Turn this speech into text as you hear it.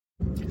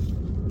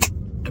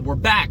And we're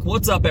back.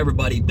 What's up,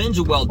 everybody? Binge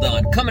Well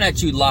Done, coming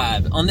at you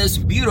live on this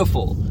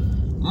beautiful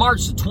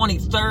March the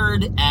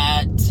 23rd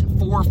at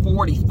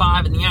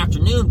 4:45 in the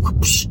afternoon.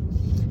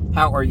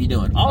 How are you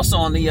doing? Also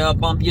on the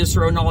bumpiest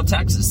road in all of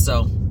Texas,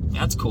 so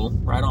that's cool.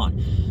 Right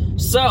on.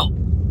 So,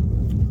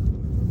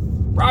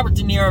 Robert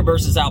De Niro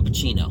versus Al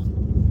Pacino.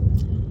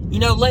 You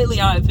know, lately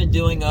I've been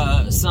doing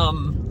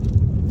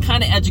some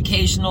kind of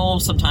educational,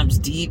 sometimes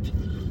deep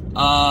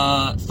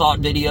thought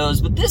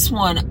videos, but this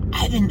one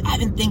I've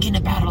been thinking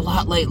about it a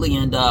lot lately,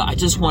 and I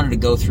just wanted to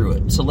go through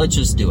it. So let's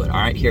just do it. All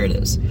right, here it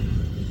is.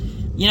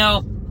 You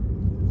know,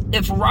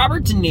 if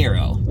Robert De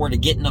Niro were to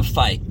get in a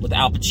fight with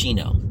Al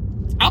Pacino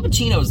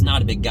is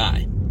not a big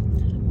guy,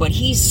 but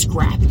he's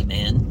scrappy,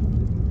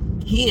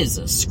 man. He is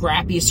a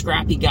scrappy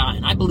guy,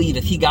 and I believe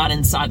if he got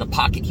inside the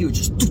pocket, he would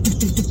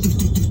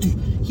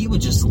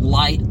just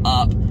light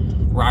up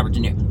Robert De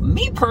Niro.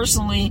 Me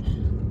personally,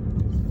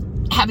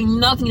 having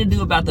nothing to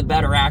do about the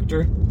better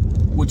actor,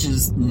 which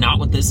is not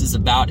what this is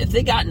about. If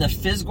they got in a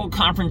physical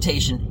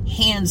confrontation,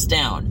 hands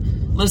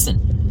down.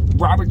 Listen,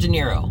 Robert De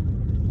Niro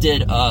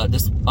did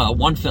this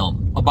one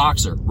film, A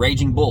Boxer,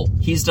 Raging Bull.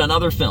 He's done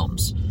other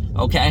films,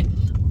 okay?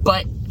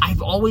 But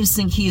I've always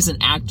think he's an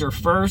actor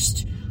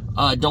first.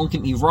 Don't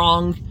get me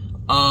wrong.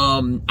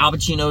 Al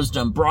Pacino's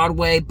done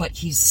Broadway, but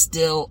he's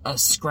still a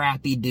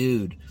scrappy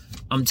dude.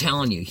 I'm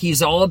telling you,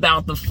 he's all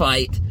about the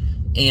fight.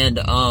 And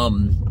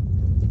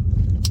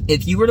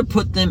if you were to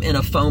put them in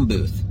a phone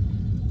booth,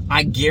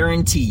 I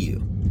guarantee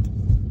you,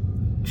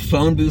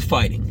 phone booth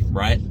fighting,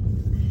 right?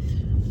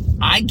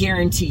 I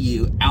guarantee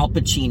you Al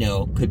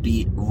Pacino could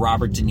beat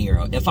Robert De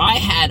Niro. If I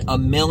had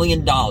 $1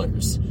 million,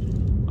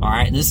 all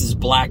right, and this is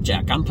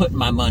blackjack, I'm putting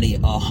my money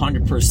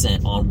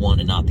 100% on one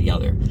and not the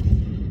other.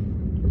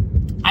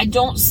 I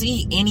don't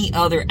see any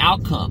other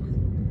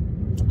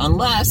outcome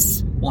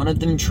unless one of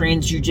them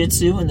trains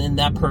jiu-jitsu and then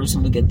that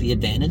person would get the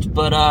advantage.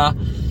 But,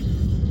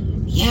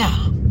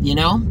 yeah, you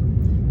know,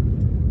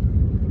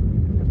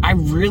 I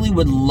really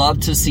would love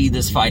to see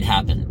this fight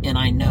happen, and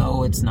I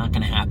know it's not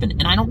going to happen,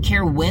 and I don't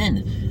care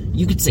when.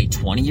 You could say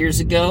 20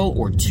 years ago,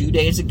 or 2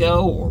 days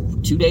ago, or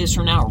 2 days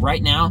from now, or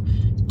right now.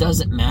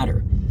 Doesn't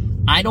matter.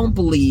 I don't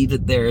believe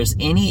that there's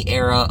any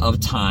era of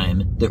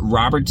time that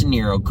Robert De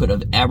Niro could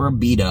have ever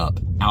beat up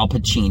Al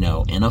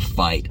Pacino in a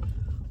fight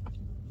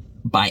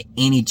by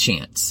any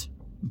chance.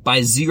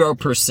 By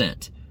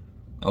 0%.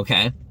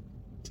 Okay?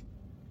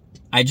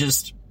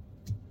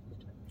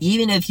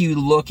 Even if you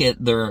look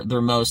at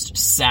their most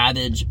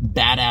savage,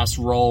 badass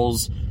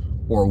roles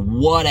or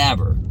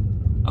whatever,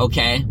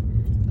 okay,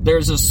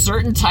 there's a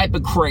certain type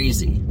of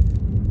crazy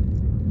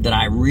that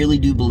I really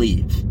do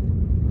believe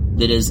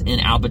that is in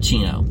Al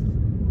Pacino,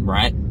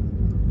 right?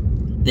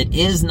 That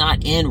is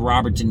not in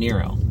Robert De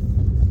Niro.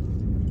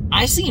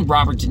 I've seen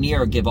Robert De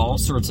Niro give all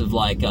sorts of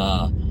like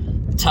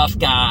tough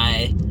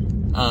guy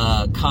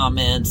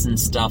comments and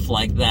stuff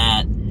like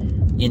that,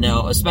 you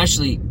know,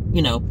 especially,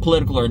 you know,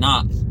 political or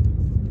not.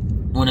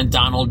 When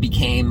Donald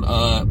became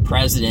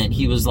president,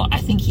 he was like, I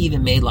think he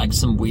even made like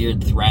some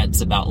weird threats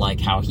about like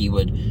how he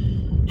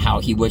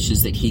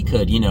wishes that he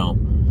could, you know,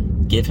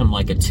 give him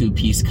like a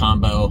 2-piece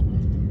combo,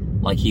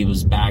 like he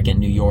was back in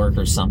New York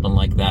or something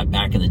like that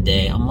back in the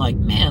day. I'm like,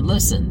 man,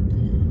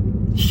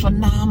 listen,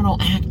 phenomenal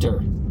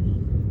actor,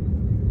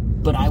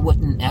 but I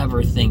wouldn't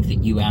ever think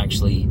that you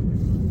actually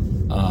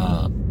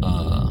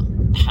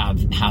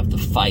have the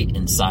fight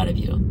inside of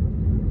you.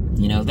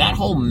 You know, that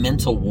whole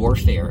mental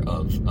warfare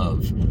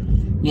of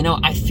you know,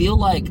 I feel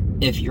like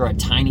if you're a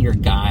tinier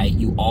guy,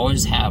 you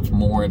always have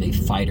more of a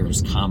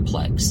fighter's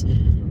complex,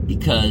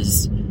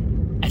 because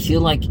I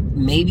feel like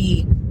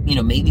maybe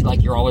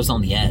like you're always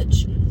on the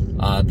edge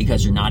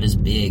because you're not as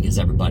big as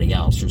everybody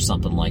else or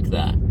something like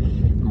that,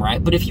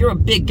 right? But if you're a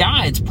big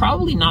guy, it's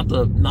probably not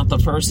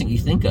the first thing you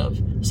think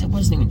of. So I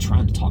wasn't even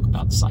trying to talk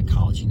about the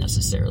psychology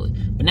necessarily,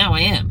 but now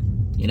I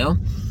am, you know?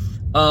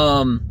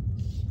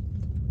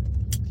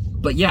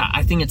 But yeah,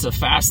 I think it's a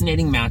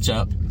fascinating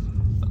matchup.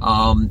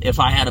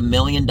 If I had $1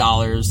 million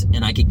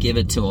and I could give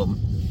it to him,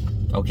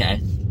 okay,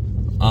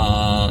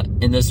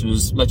 and this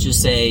was, let's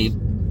just say,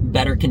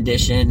 better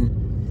condition,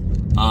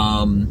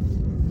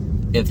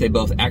 if they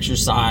both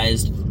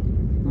exercised,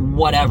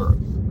 whatever,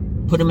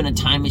 put him in a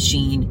time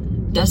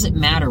machine, doesn't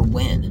matter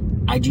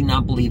when. I do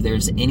not believe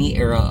there's any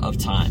era of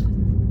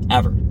time,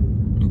 ever,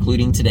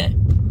 including today,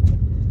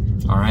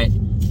 all right,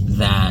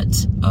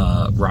 that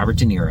Robert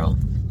De Niro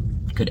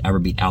could ever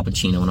beat Al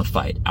Pacino in a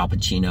fight. Al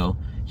Pacino,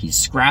 he's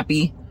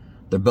scrappy.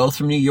 They're both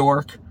from New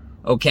York,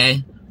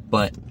 okay?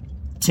 But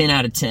 10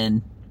 out of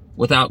 10,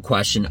 without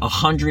question,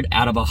 100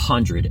 out of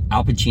 100,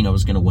 Al Pacino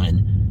is going to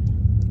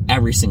win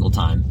every single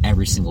time,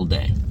 every single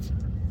day.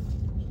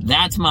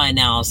 That's my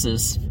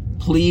analysis.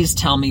 Please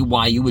tell me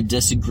why you would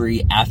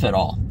disagree, if at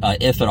all.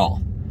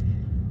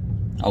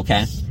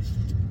 Okay?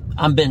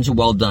 I'm Binge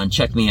Well Done.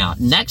 Check me out.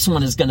 Next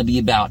one is going to be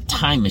about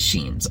time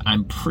machines.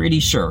 I'm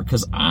pretty sure,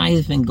 because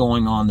I've been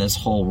going on this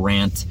whole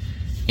rant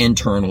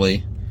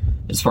internally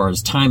as far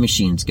as time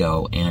machines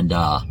go, and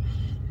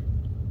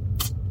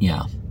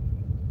yeah,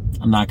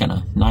 I'm not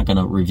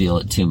gonna reveal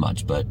it too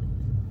much, but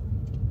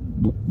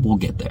we'll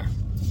get there.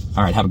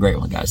 All right, have a great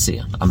one, guys. See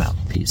ya. I'm out.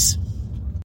 Peace.